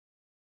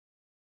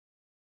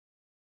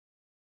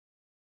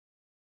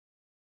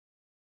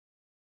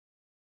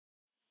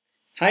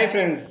Hi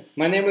friends,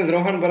 my name is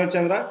Rohan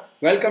Bharachandra.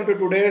 Welcome to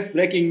today's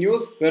breaking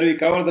news where we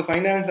cover the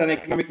finance and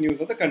economic news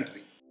of the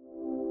country.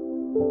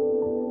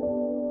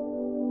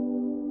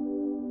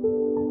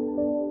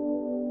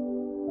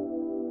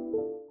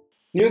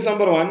 News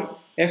number 1,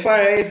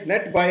 FIIs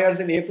net buyers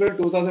in April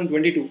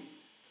 2022.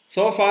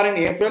 So far in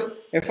April,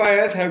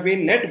 FIIs have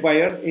been net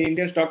buyers in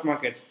Indian stock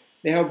markets.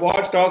 They have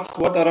bought stocks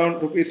worth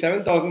around Rs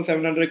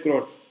 7,700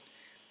 crores.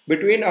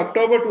 Between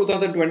October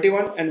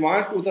 2021 and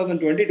March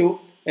 2022,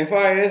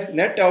 FIIs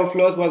net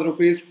outflows was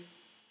Rs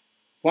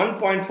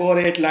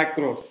 1.48 lakh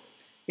crores.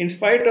 In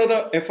spite of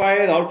the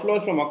FII's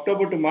outflows from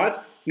October to March,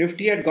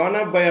 Nifty had gone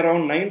up by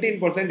around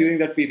 19% during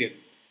that period.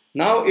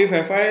 Now, if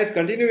FIIs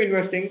continue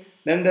investing,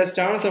 then there's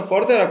chance of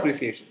further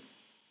appreciation.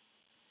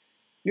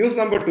 News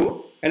number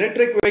 2,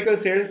 electric vehicle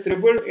sales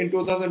tripled in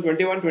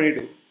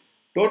 2021-22.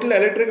 Total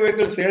electric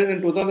vehicle sales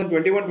in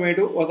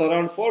 2021-22 was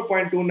around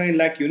 4.29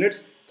 lakh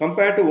units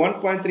compared to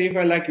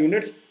 1.35 lakh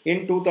units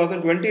in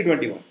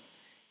 2020-21.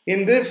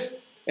 In this,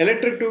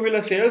 electric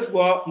two-wheeler sales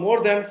were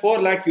more than 4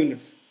 lakh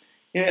units.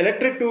 In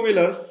electric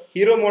two-wheelers,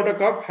 Hero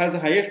MotoCorp has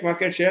the highest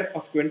market share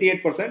of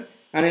 28%,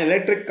 and in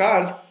electric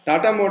cars,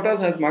 Tata Motors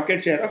has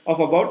market share of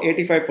about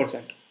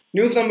 85%.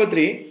 News number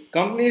 3,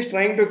 companies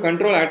trying to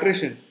control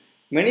attrition.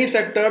 Many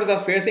sectors are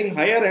facing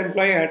higher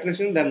employee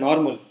attrition than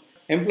normal.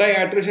 Employee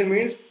attrition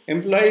means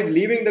employees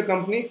leaving the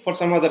company for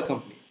some other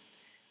company.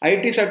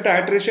 IT sector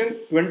attrition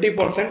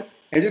 20%,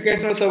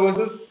 educational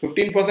services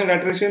 15%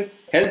 attrition,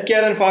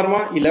 healthcare and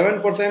pharma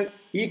 11%,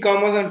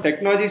 e-commerce and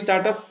technology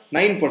startups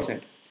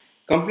 9%.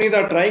 Companies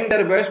are trying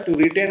their best to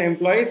retain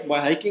employees by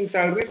hiking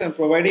salaries and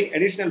providing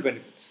additional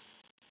benefits.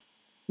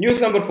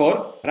 News number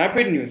 4,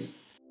 rapid news.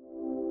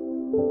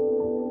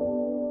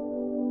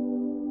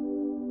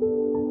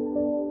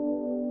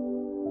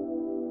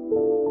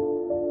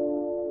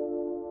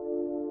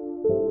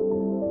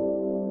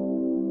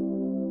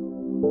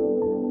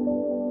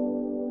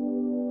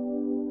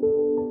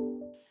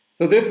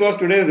 So this was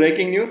today's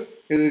breaking news.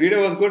 If this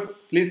video was good,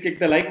 please click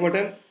the like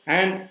button.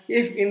 And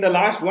if in the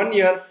last 1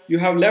 year you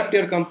have left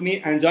your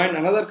company and joined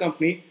another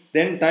company,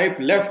 then type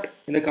left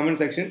in the comment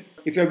section.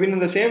 If you have been in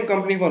the same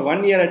company for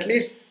 1 year at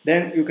least,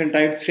 then you can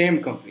type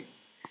same company.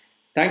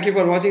 Thank you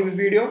for watching this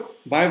video.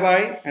 Bye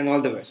bye and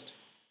all the best.